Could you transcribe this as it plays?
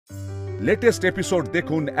Latest episode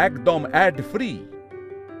দেখুন একদম add free.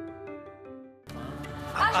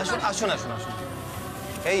 আসুন আসুন আসুন আসুন।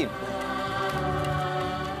 এই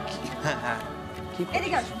হ্যাঁ হ্যাঁ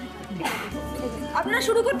এদিকে আসুন। আপনারা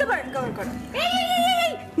শুরু করতে পারেন কভার করা। এই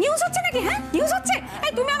নিউজ হচ্ছে নাকি? হ্যাঁ নিউজ হচ্ছে।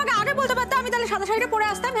 এই তুমি আমাকে আগে বলতে পারতে, আমি তাহলে সাদা শাড়িটা পরে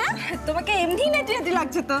আসতাম। হ্যাঁ তোমাকে এমনি নেটি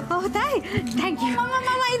লাগছে তো। ও তাই, থ্যাংক ইউ। মামা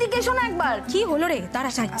মামা এদিকে এসো না একবার। কি হলো রে? তারা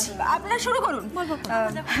চাইছি। আপনারা শুরু করুন।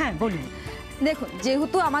 হ্যাঁ বলুন। দেখুন,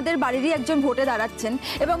 যেহেতু আমাদের বাড়িরই একজন ভোটে দাঁড়াচ্ছেন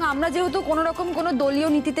এবং আমরা যেহেতু কোনো রকম কোনো দলীয়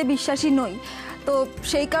নীতিতে বিশ্বাসী নই, তো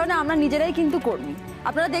সেই কারণে আমরা নিজেরাই কিন্তু কর্মী।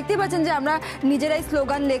 আপনারা দেখতে পাচ্ছেন যে আমরা নিজেরাই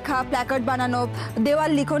স্লোগান লেখা, প্ল্যাকার্ড বানানো,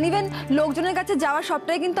 দেওয়াল লিখন, ইভেন লোকজনের কাছে যাওয়া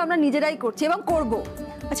সবটাই কিন্তু আমরা নিজেরাই করছি এবং করব।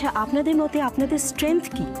 আচ্ছা, আপনাদের মতে আপনাদের স্ট্রেংথ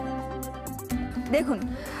কি? দেখুন,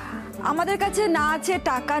 আমাদের কাছে না আছে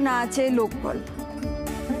টাকা, না আছে লোকবল।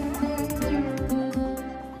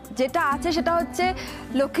 যেটা আছে সেটা হচ্ছে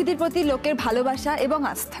লক্ষ্মীদের প্রতি লোকের ভালোবাসা এবং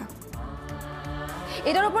আস্থা।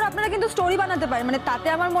 এটার উপর আপনারা কিন্তু স্টোরি বানাতে পারেন, মানে তাতে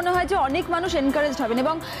আমার মনে হয় যে অনেক মানুষ এনকারেজড হবেন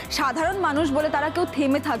এবং সাধারণ মানুষ বলে তারা কেউ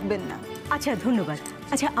থেমে থাকবেন না। আচ্ছা ধন্যবাদ।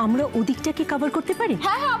 আচ্ছা, আমরা ওদিকটা কি কভার করতে পারি?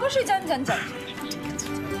 হ্যাঁ হ্যাঁ অবশ্যই, যান যান যান।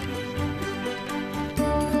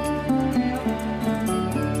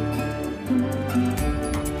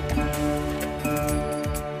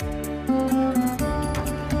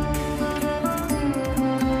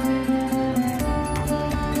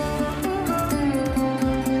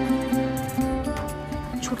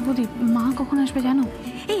 মা কখন আসবে জানো?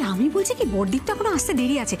 এই আমি বলছি কি, বড়দির তো এখনো আসতে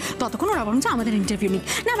দেরি আছে, ততক্ষণ ওরা বরঞ্চ আমাদের ইন্টারভিউ নিক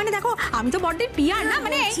না। মানে দেখো, আমি তো বড়দির পিয়ার না,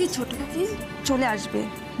 মানে ছোট চলে আসবে,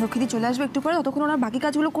 লক্ষ্মীদি চলে আসবে একটু পরে, ততক্ষণ ওরা বাকি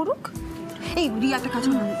কাজগুলো করুক। এই রিয়া একটা কাজ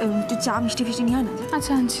করুন, একটু চা মিষ্টি ফিষ্টি নিয়ে না।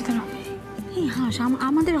 আচ্ছা আনছি দাঁড়াও। এই হাস,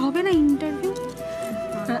 আমাদের হবে না ইন্টারভিউ?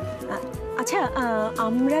 আচ্ছা,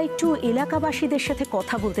 আমরা একটু এলাকাবাসীদের সাথে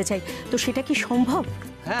কথা বলতে চাই, তো সেটা কি সম্ভব?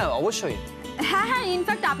 হ্যাঁ অবশ্যই। হ্যাঁ হ্যাঁ,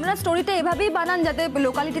 ইনফ্যাক্ট আপনারা স্টোরিটা এভাবেই বানান যাতে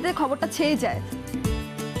লোকালিটিতে খবরটা ছেয়ে যায়।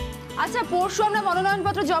 আচ্ছা, পরশু আমরা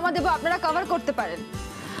মনোনয়নপত্র জমা দেবো, আপনারা কভার করতে পারেন।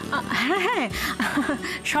 হ্যাঁ হ্যাঁ,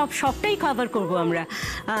 সবটাই কভার করব আমরা।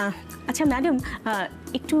 আচ্ছা ম্যাডাম,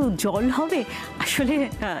 একটু জল হবে? আসলে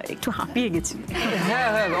একটু হাঁপিয়ে গেছি। হ্যাঁ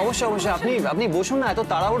হ্যাঁ অবশ্যই অবশ্যই, আপনি বসুন না, এত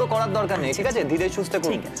তাড়াহুড়ো করার দরকার নেই, ঠিক আছে? ধীরে সুস্থে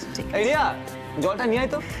করুন। ঠিক আছে, ঠিক আছে। এই রিয়া, জলটা নিয়ে আয়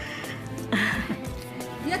তো।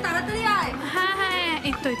 রিয়া তাড়াতাড়ি আয়। হ্যাঁ হ্যাঁ,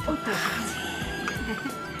 এই তো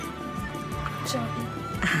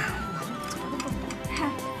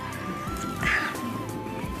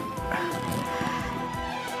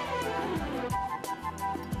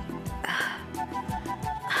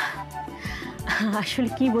আসলে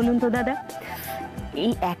কি বলুন তো দাদা,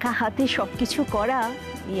 এই একা হাতে সবকিছু করা,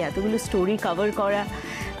 এই এতগুলো স্টোরি কভার করা,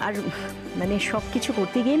 আর মানে সবকিছু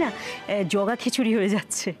করতে গিয়ে না জগা খিচুড়ি হয়ে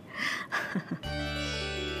যাচ্ছে।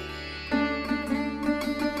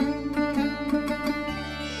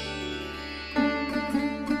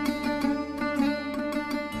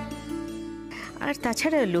 আর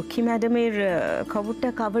তাছাড়া লক্ষ্মী ম্যাডামের খবরটা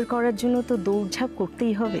কভার করার জন্য তো দৌড়ঝাঁপ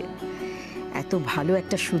করতেই হবে, এত ভালো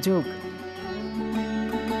একটা সুযোগ।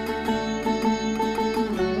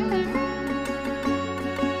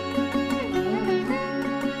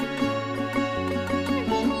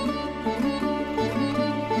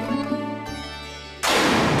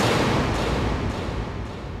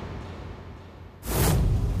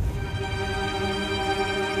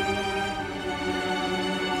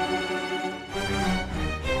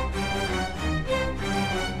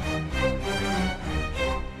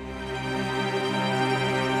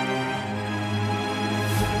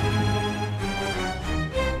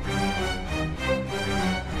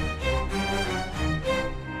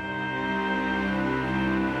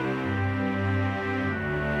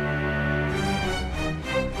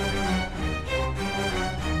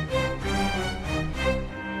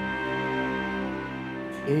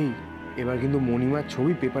 এই এবার কিন্তু মণিমার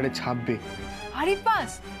ছবি পেপারে ছাপবে। আরে পাস,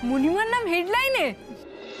 মণিমার নাম হেডলাইনে।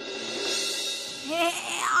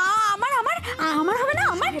 আমার আমার আমার হবে না?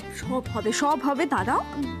 আমার সব হবে, সব হবে, দাঁড়াও।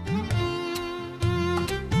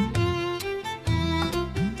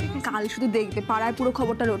 কাল শুধু দেখবে, পাড়ায় পুরো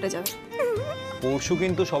খবরটা রটে যাবে। পরশু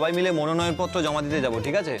কিন্তু সবাই মিলে মনোনয়নপত্র জমা দিতে যাব,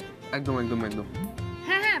 ঠিক আছে? একদম একদম একদম।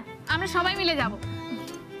 হ্যাঁ হ্যাঁ, আমরা সবাই মিলে যাব।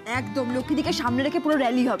 একদম, লক্ষ্মীদিকে সামনে রেখে পুরো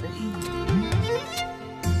র্যালি হবে।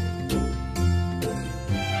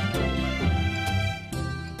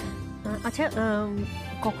 আচ্ছা,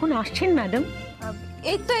 কখন আসছেন ম্যাডাম?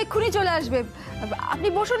 এই তো এক্ষুনি চলে আসবে। আপনি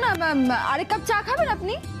বসুন না, আরেক কাপ চা খাবেন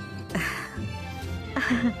আপনি?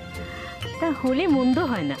 তা হলে মন্দ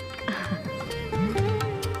হয় না।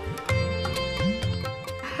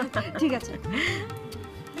 ঠিক আছে।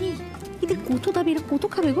 এদের কত দাবি, এরা কত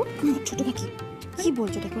খাবে গো? ছোট কাকি কি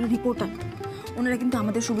বলছো, এটা কোনো রিপোর্টার। ওনারা কিন্তু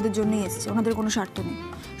আমাদের সুবিধার জন্যই এসেছে, ওনাদের কোনো স্বার্থ নেই।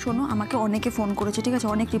 শোনো, আমাকে অনেকে ফোন করেছে, ঠিক আছে,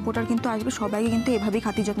 অনেক রিপোর্টার কিন্তু আসবে, সবাইকে কিন্তু এভাবেই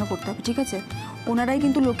খাতির যত্ন করতে হবে, ঠিক আছে? ওনারাই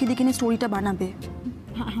কিন্তু লক্ষ্মী দিকে নিয়ে স্টোরিটা বানাবে।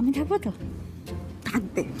 আমি থাকবো তো?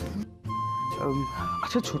 থাকবে।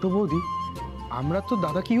 আচ্ছা ছোট বৌদি, আমরা তো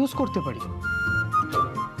দাদাকে ইউজ করতে পারি।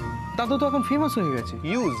 দাদা তো এখন ফেমাস হয়ে গেছে।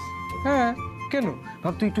 ইউজ? হ্যাঁ, কেন?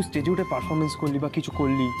 ভাব তুই একটু স্টেজে উঠে পারফরমেন্স করলি বা কিছু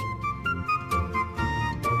করলি।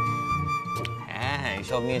 হ্যাঁ হ্যাঁ,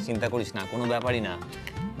 এসব নিয়ে চিন্তা করিস না, কোনো ব্যাপারই না।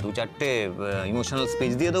 2-4টে ইমোশনাল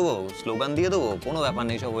স্পিচ দিয়ে দেবো, স্লোগান দিয়ে দেবো, কোনো ব্যাপার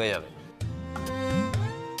নেই, সব হয়ে যাবে।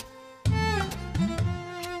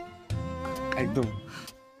 একদম।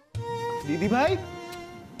 দিদি ভাই,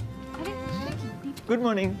 গুড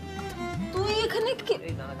মর্নিং। তুই এখানে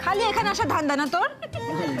খালি এখানে আসা ধান্দা না তোর?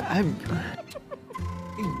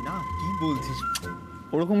 না, কি বলছিস?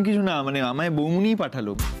 ওরকম কিছু না, মানে আমায় বৌমুনিই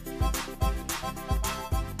পাঠালো।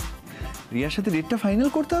 রিয়ার সাথে ডেটটা ফাইনাল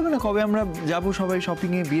করতে হবে না, কবে আমরা যাব সবাই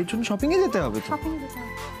শপিং এ, বিয়ের জন্য শপিং এ যেতে হবে তো।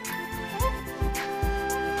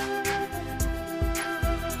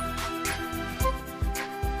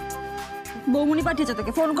 বৌমুনি পাঠিয়েছে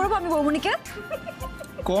তোকে? ফোন করবো আমি বৌমুনিকে?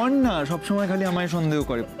 কর না, সবসময় খালি আমায় সন্দেহ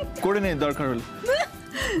করে নে দরকার হলে।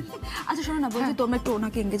 আচ্ছা শোনো না, বলছি তোমরা একটু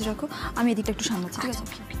ওনাকে এঙ্গেজ রাখো, আমি এদিকটা একটু সামলাচ্ছি, ঠিক আছে?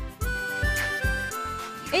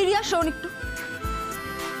 এই রিয়া শোন একটু।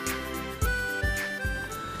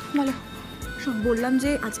 বলো। শোন, বললাম যে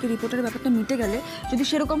আজকে রিপোর্টের ব্যাপারটা মিটে গেলে যদি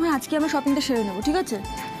সেরকম হয় আজকে আমরা শপিংটা সেরে নেবো, ঠিক আছে?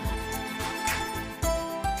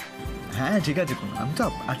 হ্যাঁ ঠিক আছে, আমি তো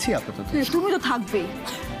আছি আপাতত। তুমি তো থাকবেই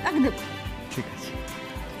একদম। ঠিক আছে,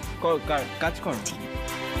 কাজ কর।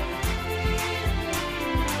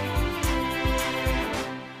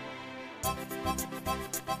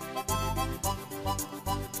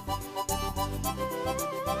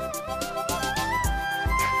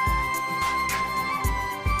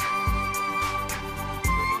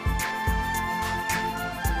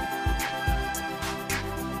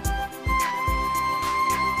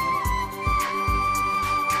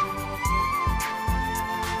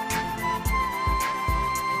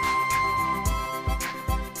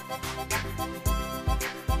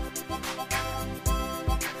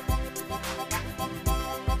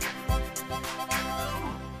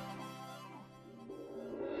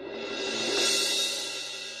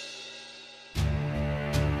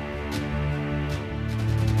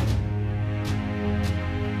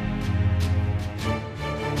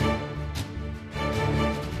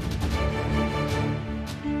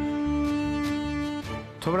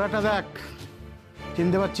 ছোবরাটা দেখ,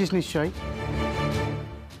 চিনতে পারছিস নিশ্চয়?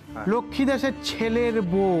 লক্ষ্মী দাসের ছেলের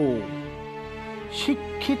বউ,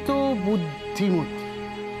 শিক্ষিত বুদ্ধিমতী।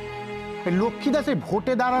 লক্ষ্মী দাসের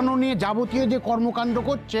ভোটে দাঁড়ানো নিয়ে যাবতীয় যে কর্মকাণ্ড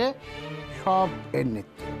করছে সব এর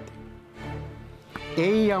নেতৃত্বে।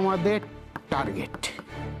 এই আমাদের টার্গেট।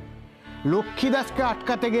 লক্ষ্মী দাসকে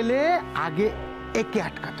আটকাতে গেলে আগে একে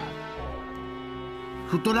আটকাতে হবে।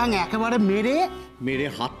 সুতরাং একেবারে মেরে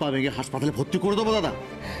হাত পা ভেঙে হাসপাতালে ভর্তি করে দেবো দাদা,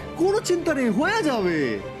 কোনো চিন্তা নেই, হয়ে যাবে।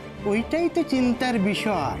 ওইটাই তো চিন্তার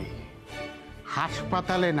বিষয়।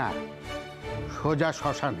 হাসপাতালে না, সোজা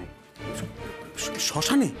শ্মশানে।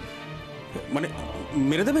 শ্মশানে? মানে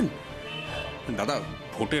মেরে দেবেন? দাদা,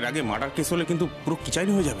 ভোটের আগে মার্ডার কেস হলে কিন্তু পুরো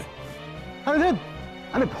কিচাইনি হয়ে যাবে।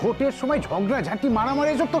 আরে ভোটের সময় ঝগড়া ঝাঁটি মারামারি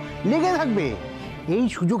এসব তো লেগে থাকবে, এই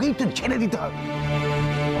সুযোগেই তো ছেড়ে দিতে হবে।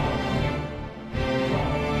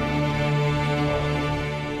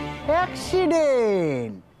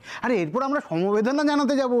 অ্যাক্সিডেন্ট! আরে এরপর আমরা সমবেদনা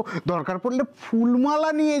জানাতে যাব, দরকার পড়লে ফুলমালা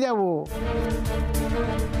নিয়ে যাব।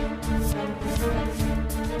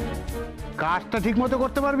 কাজটা ঠিক মতো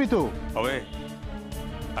করতে পারবি তো? হবে।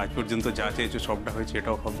 আজ পর্যন্ত যা চেয়েছো সবটা হয়েছে,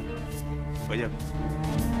 এটাও হবে, হয়ে যাবে।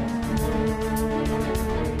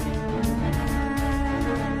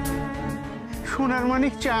 সোনার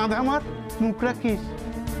মানিক চাঁদ আমার, মুখ রাখিস।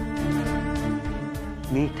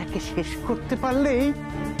 মেয়েটাকে শেষ করতে পারলেই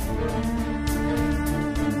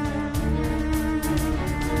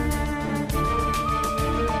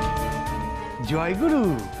জয়গুরু।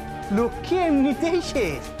 লক্ষ্মী এমনিতেই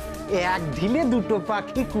শেষ, এক ঢিলে দুটো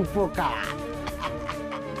পাখি কুপোকার।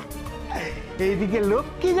 এইদিকে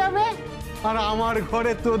লক্ষ্মী যাবে আর আমার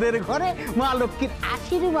ঘরে, তোদের ঘরে মা লক্ষ্মীর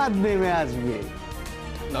আশীর্বাদ নেমে আসবে।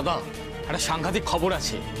 দাদা, একটা সাংঘাতিক খবর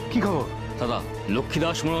আছে। কি খবর? দাদা, লক্ষ্মী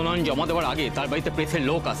দাস মনোনয়ন জমা দেওয়ার আগে তার বাড়িতে প্রেসের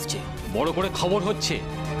লোক আসছে, বড় করে খবর হচ্ছে।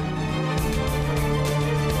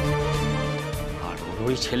 আর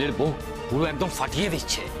ওই ছেলের বউ পুরো একদম ফাটিয়ে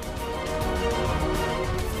দিচ্ছে।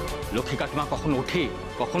 লক্ষ্মী কাকিমা কখন ওঠে,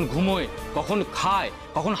 কখন ঘুমোয়, কখন খায়,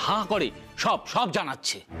 কখন হাঁ করে, সব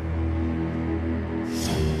জানাচ্ছে।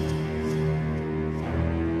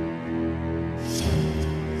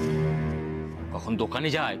 কখন কখন দোকানে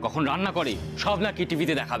যায়, কখন রান্না করে, সব নাকি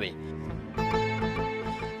টিভিতে দেখাবে।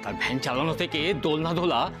 তার ভ্যান চালানো থেকে দোলনা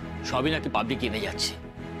দোলা সবই নাকি পাবলিক এনে যাচ্ছে।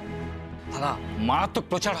 দাদা মারাত্মক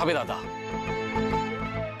প্রচার হবে দাদা।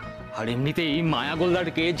 আর এমনিতেই মায়া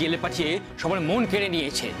গোলদারকে জেলে পাঠিয়ে সবার মন কেড়ে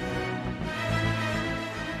নিয়েছে।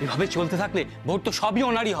 এভাবে চলতে থাকলে ভোট তো সবই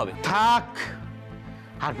ওনারই হবে। থাক,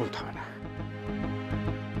 আর বলতে হবে না,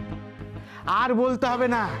 আর বলতে হবে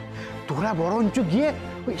না। তোরা বরঞ্চ গিয়ে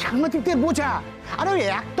ওই সাংবাদিকদের বোঝা। আরে ওই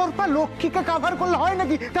একতরফা লক্ষ্মীকে কাভার করলে হয়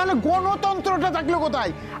নাকি? তাহলে গণতন্ত্রটা থাকলো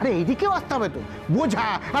কোথায়? আরে এইদিকেও আসতে হবে তো, বোঝা।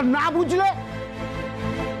 আর না বুঝলে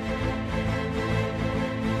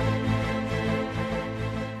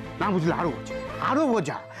আরো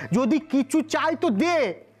বোঝা। যদি কিছু চাই তো দে,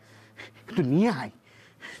 কিন্তু নিয়ে আয়।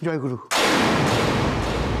 জয়গুরু।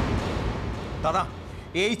 দাদা,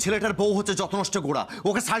 এই ছেলেটার বউ হচ্ছে যত নষ্ট গোড়া,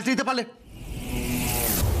 ওকে সাল্ট দিতে পারলে।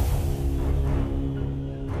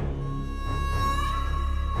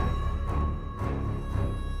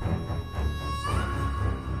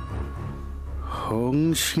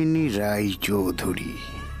 হোংসিনি রায়চৌধুরী,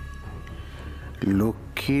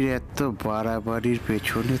 লক্ষ্মীর এত বাড়াবাড়ির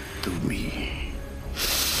পেছনে তুমি।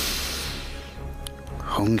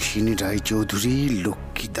 হোংসিনি রায়চৌধুরী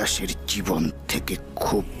লক্ষ্মী দাসের জীবন থেকে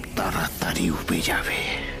খুব তাড়াতাড়ি উবে যাবে।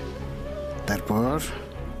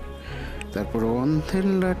 তারপর অন্ধের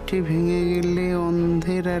লাঠি ভেঙে গেলে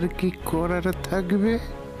অন্ধের আর কি করার থাকবে,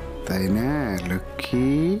 তাই না লক্ষ্মী?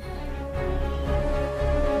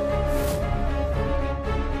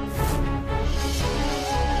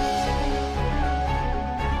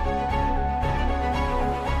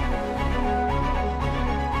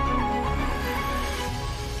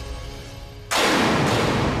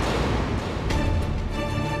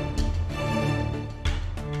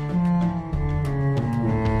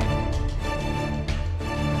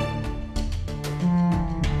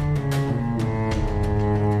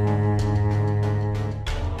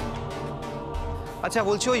 আচ্ছা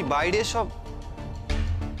বলছি, ওই বাইরে সব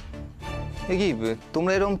কি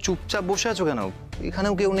তোমরা এরকম চুপচাপ বসে আছো কেন?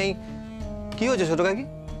 এখানেও কেউ নেই। কি হয়েছে ছোট কাকি?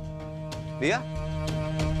 রিয়া,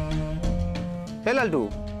 হে লালটু,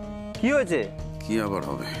 কি হয়েছে? কি আবার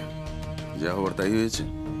হবে, যা হবার তাই হয়েছে।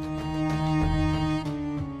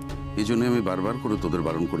 এই জন্য আমি বারবার করে তোদের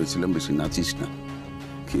বারণ করেছিলাম বেশি নাচিস না।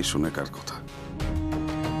 কে শোনে কার কথা?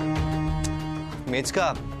 মেজকা,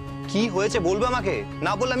 কি হয়েছে বলবে আমাকে,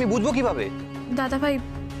 না বললে আমি বুঝবো কিভাবে? দাদা ভাই,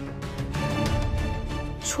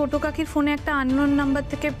 ছোট কাকির ফোনে একটা আননোন নাম্বার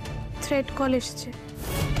থেকে থ্রেট কল এসেছে।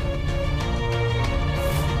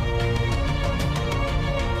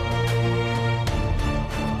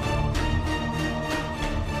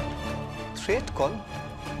 Threat call?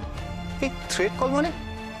 এই থ্রেট কল মানে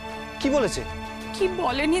কি বলেছে? কি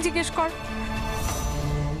বলেনি জিজ্ঞেস কর।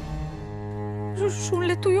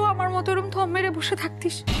 শুনলে তুইও আমার মতো এরকম থম মেরে বসে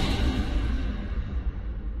থাকতিস।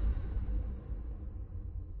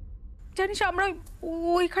 জানিস, আমরা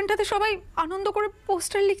ওইখানটাতে সবাই আনন্দ করে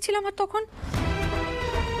পোস্টার লিখছিলাম, আর তখন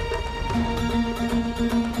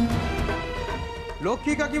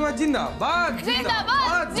লক্ষ্মী কাকিমা জিন্দাবাদ,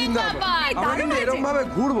 জিন্দাবাদ, জিন্দাবাদ। আমরা কিন্তু এরকম ভাবে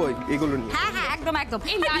ঘুরবো এগুলো নিয়ে। হ্যাঁ হ্যাঁ, একদম একদম।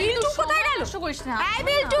 বিল্টু কোথায় গেল? এই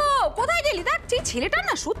বিল্টু কোথায় গেলি? দেখ ছেলেটা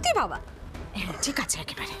না সত্যি বাবা। ঠিক আছে,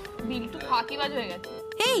 একেবারে বিল্টু ফাঁকিবাজ হয়ে গেছে।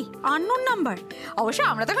 এই আননোন নাম্বার, অবশ্য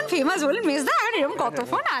আমরা তখন ফেমাস বলেন মেজদা, আর এরকম কত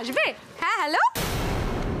ফোন আসবে। হ্যাঁ হ্যালো,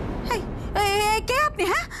 কে আপনি?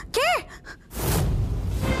 হ্যাঁ কে?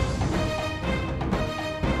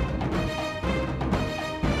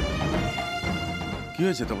 কি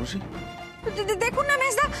হয়েছে তাপসী? দেখুন না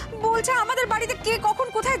মেজদা, বলছে আমাদের বাড়িতে কে কখন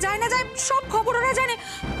কোথায় যায় না যায় সব খবর ওরা জানে।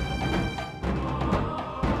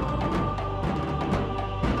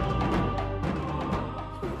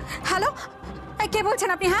 হ্যালো, কে বলছেন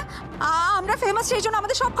আপনি? হ্যাঁ, আমরা ফেমাস, সেই জন্য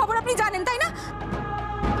আমাদের সব খবর আপনি জানেন, তাই না?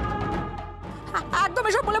 একদম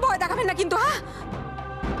এসব বলে ভয় দেখাবেন না কিন্তু। হ্যাঁ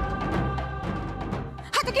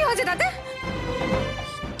হ্যাঁ, তো কি হয়েছে তাতে?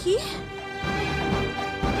 কি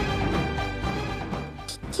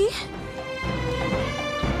কি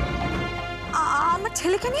আমার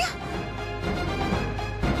ছেলেকে নিয়ে?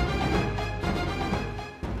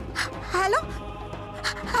 হ্যালো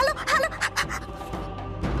হ্যালো হ্যালো,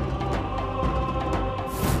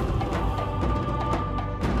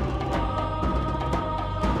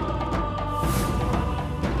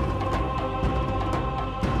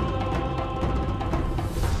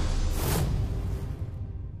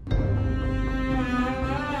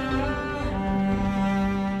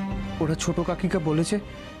 ওরা ছোট কাকিকে বলেছে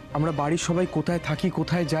আমরা বাড়ির সবাই কোথায় থাকি,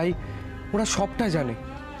 কোথায় যাই, ওরা সবটা জানে।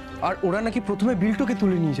 আর ওরা নাকি প্রথমে বিল্টুকে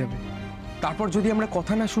তুলে নিয়ে যাবে, তারপর যদি আমরা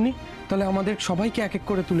কথা না শুনি তাহলে আমাদের সবাইকে এক এক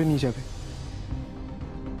করে তুলে নিয়ে যাবে।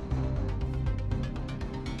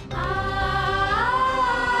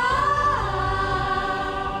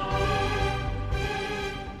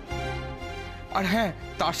 আর হ্যাঁ,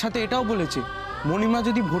 তার সাথে এটাও বলেছে মণিমা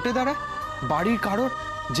যদি ভোটে দাঁড়ায় বাড়ির কারোর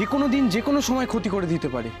যে কোনো দিন যে কোনো সময় ক্ষতি করে দিতে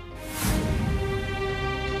পারে।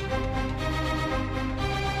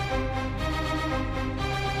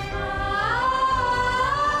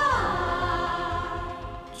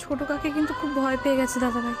 ছোট কাকে কিন্তু খুব ভয় পেয়ে গেছে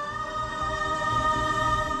দাদাভাই।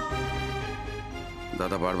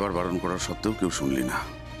 দাদা বারবার বারণ করার সত্ত্বেও কেউ শুনলি না।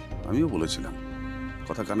 আমিও বলেছিলাম,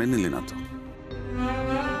 কথা কানে নিলি না তো।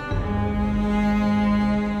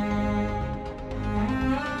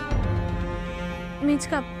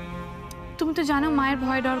 মিচকা, তুমি তো জানো মায়ের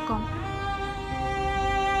ভয় ডর কম।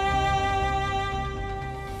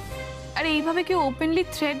 আর এইভাবে কেউ ওপেনলি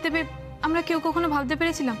থ্রেট দেবে আমরা কেউ কখনো ভাবতে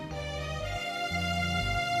পেরেছিলাম?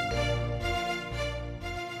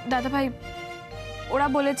 দাদাভাই, ওরা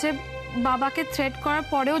বলেছে বাবাকে থ্রেট করার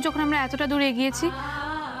পরেও যখন আমরা এতটা দূর এগিয়েছি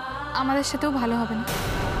আমাদের সাথেও ভালো হবে না।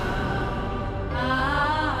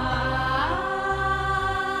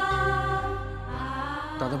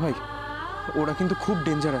 দাদা ভাই, ওরা কিন্তু খুব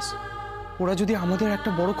ডেঞ্জারাস। ওরা যদি আমাদের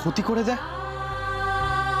একটা বড় ক্ষতি করে দেয়।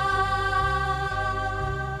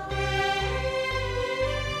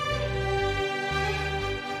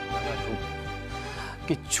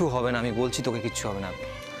 কিচ্ছু হবে না, আমি বলছি তোকে কিচ্ছু হবে না।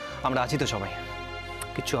 আমরা আছি তো সবাই,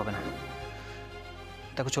 কিচ্ছু হবে না।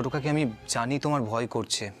 দেখো ছোট কাকি, আমি জানি তোমার ভয়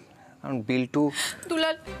করছে, কারণ বিল্টু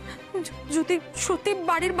দুলাল যদি সত্যি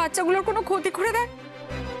বাড়ির বাচ্চাগুলোর কোনো ক্ষতি করে দেয়।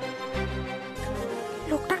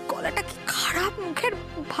 লোকটার গলাটা কি খারাপ, মুখের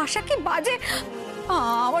ভাষা কি বাজে,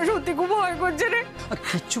 আমার সত্যি খুব ভয় করছে রে।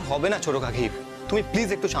 কিচ্ছু হবে না ছোট কাকি, তুমি প্লিজ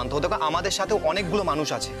একটু শান্ত হও। দেখো আমাদের সাথে অনেকগুলো মানুষ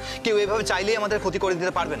আছে, কেউ এভাবে চাইলেই আমাদের ক্ষতি করে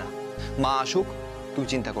দিতে পারবে না। মা আসুক, তুই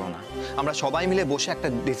চিন্তা করো না, আমরা সবাই মিলে বসে একটা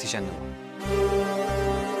ডিসিশন নেব।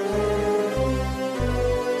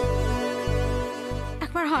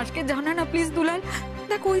 একবার হাঁসকে জানা না প্লিজ দুলাল।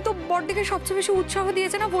 দেখ, ওই তো বড়দিকে সবচেয়ে বেশি উৎসাহ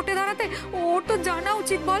দিয়েছে না ভোটে দাঁড়াতে, ওর তো জানা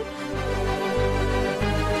উচিত। বল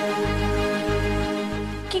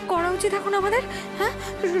কি করা উচিত এখন আমাদের? হ্যাঁ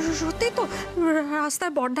সত্যি তো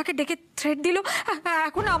রাস্তায় বড়দাকে ডেকে থ্রেট দিল,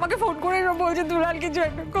 এখন আমাকে ফোন করে বলছে দুলাল কিছু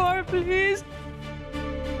একটা কর প্লিজ।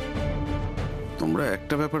 তোমরা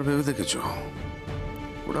একটা ব্যাপার ভেবে দেখেছো,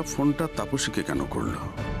 ওরা ফোনটা তাপসীকে কেন করলো?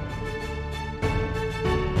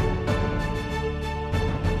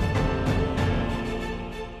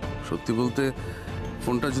 সত্যি বলতে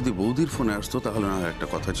ফোনটা যদি বৌদির ফোনে আসতো তাহলে না একটা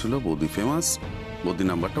কথা ছিল, বৌদি ফেমাস, বৌদি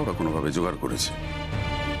নাম্বারটা ওরা কোনোভাবে জোগাড় করেছে।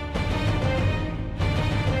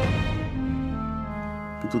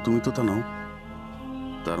 কিন্তু তুমি তো তা নাও,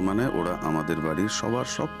 তার মানে ওরা আমাদের বাড়ির সবার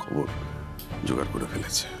সব খবর জোগাড় করে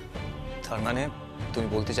ফেলেছে। তার মানে তুমি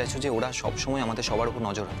বলতে চাইছো যে ওরা সব সময় আমাদের সবার উপর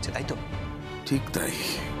নজর রাখছে, তাই তো? ঠিক তাই।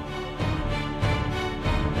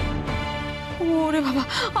 ওরে বাবা,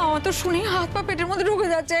 আমার তো শুনেই হাত পা পেটের মধ্যে ঢুকে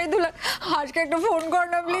যাচ্ছে। এই দুলাল, আজকে একটা ফোন কর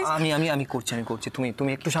না প্লিজ। আমি করছি।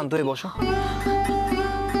 তুমি একটু শান্ত হয়ে বসো।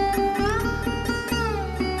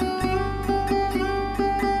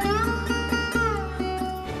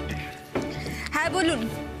 হ্যাঁ বলুন।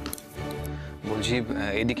 বলছি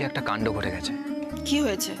এদিকে একটা কাণ্ড ঘটে গেছে। কি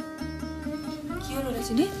হয়েছে? কি হলো রে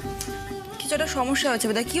চিনি? কিছু একটা সমস্যা হয়েছে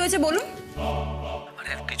বোধহয়। কি হয়েছে বলুন।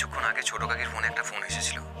 আরে কিছুক্ষণ আগে ছোট কাকির ফোনে একটা ফোন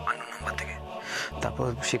এসেছিল আননোন নাম্বার থেকে। তারপর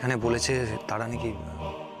সেখানে বলেছে তারা নাকি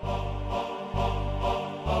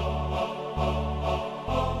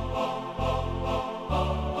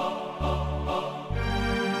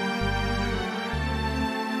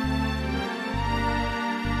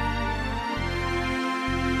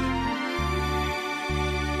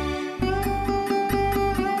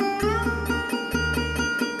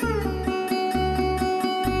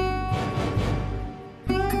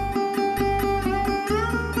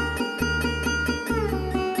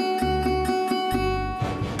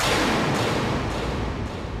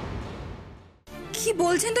কি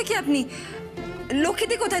বলছেন তো কি আপনি?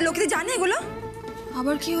 লক্ষ্মীদি কোথায়? লক্ষ্মীদি জানে এগুলো?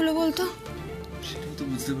 আবার কি হলো বলতো? সেটাই তো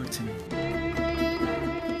বুঝতে পারছি না।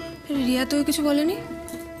 রিয়া তো কিছু বলেনি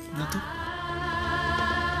না তো।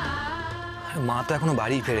 মা তো এখনো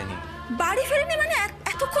বাড়ি ফেরেনি। বাড়ি ফেরেনি মানে?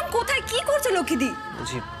 এতক্ষণ কোথায় কি করছে লক্ষ্মীদি?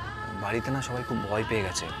 বলছি বাড়িতে না সবাই খুব ভয় পেয়ে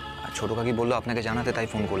গেছে, আর ছোট কাকি বললো আপনাকে জানাতে, তাই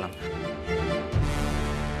ফোন করলাম।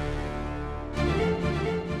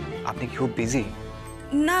 আপনি কি খুব বিজি?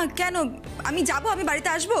 না কেন, আমি যাব, আমি বাড়িতে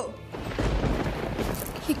আসবো।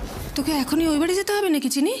 তোকে এখনই ওই বাড়ি যেতে হবে নাকি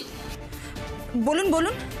চিনি? বলুন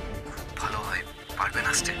বলুন। ভালো হয়, পারবেন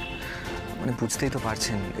আসতে? মানে বুঝতেই তো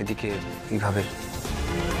পারছেন এদিকে এইভাবে,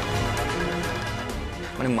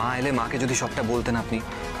 মানে মা এলে মাকে যদি সবটা বলতেন আপনি।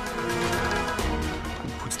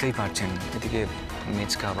 বুঝতেই পারছেন এদিকে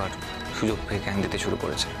মেচকা আবার সুযোগ পেয়ে জ্ঞান দিতে শুরু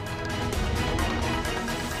করেছে।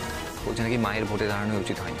 বলছে নাকি মায়ের ভোটে দাঁড়ানো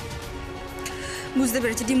উচিত হয়নি। বুঝতে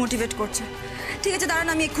পেরেছি, ডিমোটিভেট করছে। ঠিক আছে দাঁড়ান,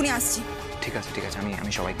 আমি এক্ষুনি আসছি। ঠিক আছে ঠিক আছে,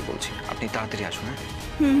 আমি সবাইকে বলছি, আপনি তাড়াতাড়ি আসুন। হ্যাঁ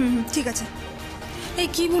ঠিক আছে। এই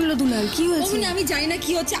কি বললো দুলাল, কি হয়েছে? আমি জানি না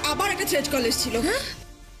কি হচ্ছে, আবার একটা থ্রেট কল এসেছিল। হ্যাঁ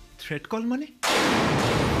থ্রেট কল মানে?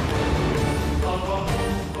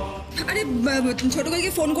 আরে ছোট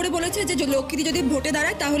ভাইকে ফোন করে বলেছে যে লক্ষ্মীদি যদি ভোটে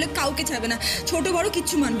দাঁড়ায় তাহলে কাউকে ছাড়বে না, ছোট বড়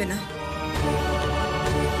কিচ্ছু মানবে না।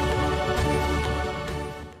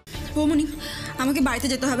 বৌমনি আমাকে বাড়িতে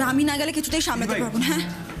যেতে হবে, আমি না গেলে কিছুতেই সামলাতে পারবো না। হ্যাঁ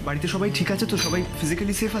বাড়িতে সবাই ঠিক আছে তো? সবাই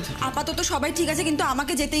ফিজিক্যালি সেফ আছে? আপাতত সবাই ঠিক আছে, কিন্তু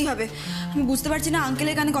আমাকে যেতেই হবে। আমি বুঝতে পারছি না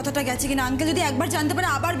আঙ্কেলের কানে কথাটা গেছে কিনা। আঙ্কেল যদি একবার জানতে পারে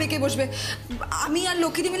আবার বেঁকে বসবে। আমি আর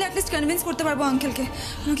লক্ষ্মীদি মিলে অ্যাটলিস্ট কনভিন্স করতে পারবো আঙ্কেলকে।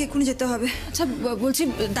 আমাকে এক্ষুনি যেতে হবে। আচ্ছা বলছি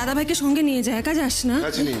দাদা ভাইকে সঙ্গে নিয়ে যায়, একা যাস না?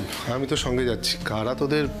 চিনি, আমি তো সঙ্গে যাচ্ছি। কারা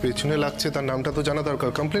তোদের পেছনে লাগছে তার নামটা তো জানা দরকার,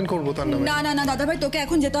 কমপ্লেন করবো তার নামে। না না না দাদা ভাই, তোকে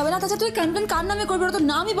এখন যেতে হবে না। তাছাড়া তুই কমপ্লেন কার নামে করবি? ওরা তো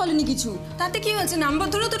নামই বলেনি কিছু। তাতে কি হয়েছে, নাম্বার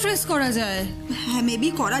ধরেও তো ট্রেস করা যায়। হ্যাঁ মেবি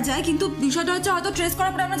করা যায়, কিন্তু বিষয়টা হচ্ছে হয়তো ট্রেস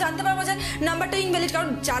করার পরে আমরা জানতে পারবো যে নাম্বারটা ইনভ্যালিড। কারণ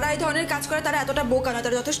যারা এই ধরনের কাজ করে তারা এতটা বোকা না,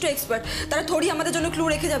 তারা যথেষ্ট এক্সপার্ট। তারা থোড়ি আমাদের জন্য ক্লু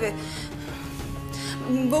রেখে যাবে।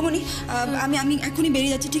 বৌমনি আমি এখনই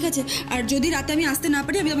বেরিয়ে যাচ্ছি, ঠিক আছে? আর যদি রাতে আমি আসতে না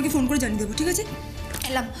পারি আমি তোমাকে ফোন করে জানিয়ে দেবো, ঠিক আছে?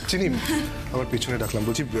 এলাম। চিনি, আমার পিছনে ডাকলাম,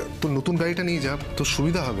 বলছি তোর নতুন গাড়িটা নিয়ে যা, তোর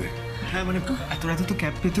সুবিধা হবে। হ্যাঁ মানে এত রাতে তো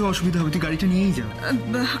ক্যাব পেতেও অসুবিধা হবে, তুই গাড়িটা নিয়েই যা।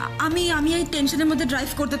 আমি এই টেনশনের মধ্যে ড্রাইভ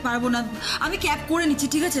করতে পারবো না, আমি ক্যাব করে নিচ্ছি,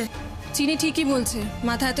 ঠিক আছে? চিনি ঠিকই বলছে,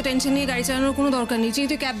 মাথায় এত টেনশন নিয়ে গাড়ি চালানোর কোনো দরকার নেই। চিনি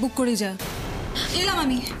তুই ক্যাব বুক করে যা। এলাম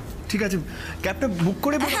আমি। ঠিক আছে, ক্যাবটা বুক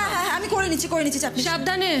করে? হ্যাঁ হ্যাঁ আমি করে নিচ্ছি চাপনি।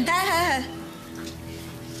 সাবধানে। হ্যাঁ হ্যাঁ হ্যাঁ।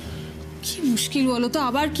 কি মুশকিল বলো তো,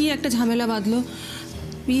 আবার কি একটা ঝামেলা বাঁধলো।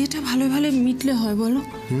 বিয়েটা ভালো ভালো মিটলে হয় বলো।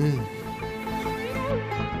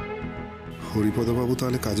 হরিপদবাবু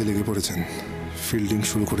তাহলে কাজে লেগে পড়েছেন, ফিল্ডিং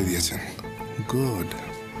শুরু করে দিয়েছেন। Good,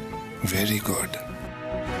 very good.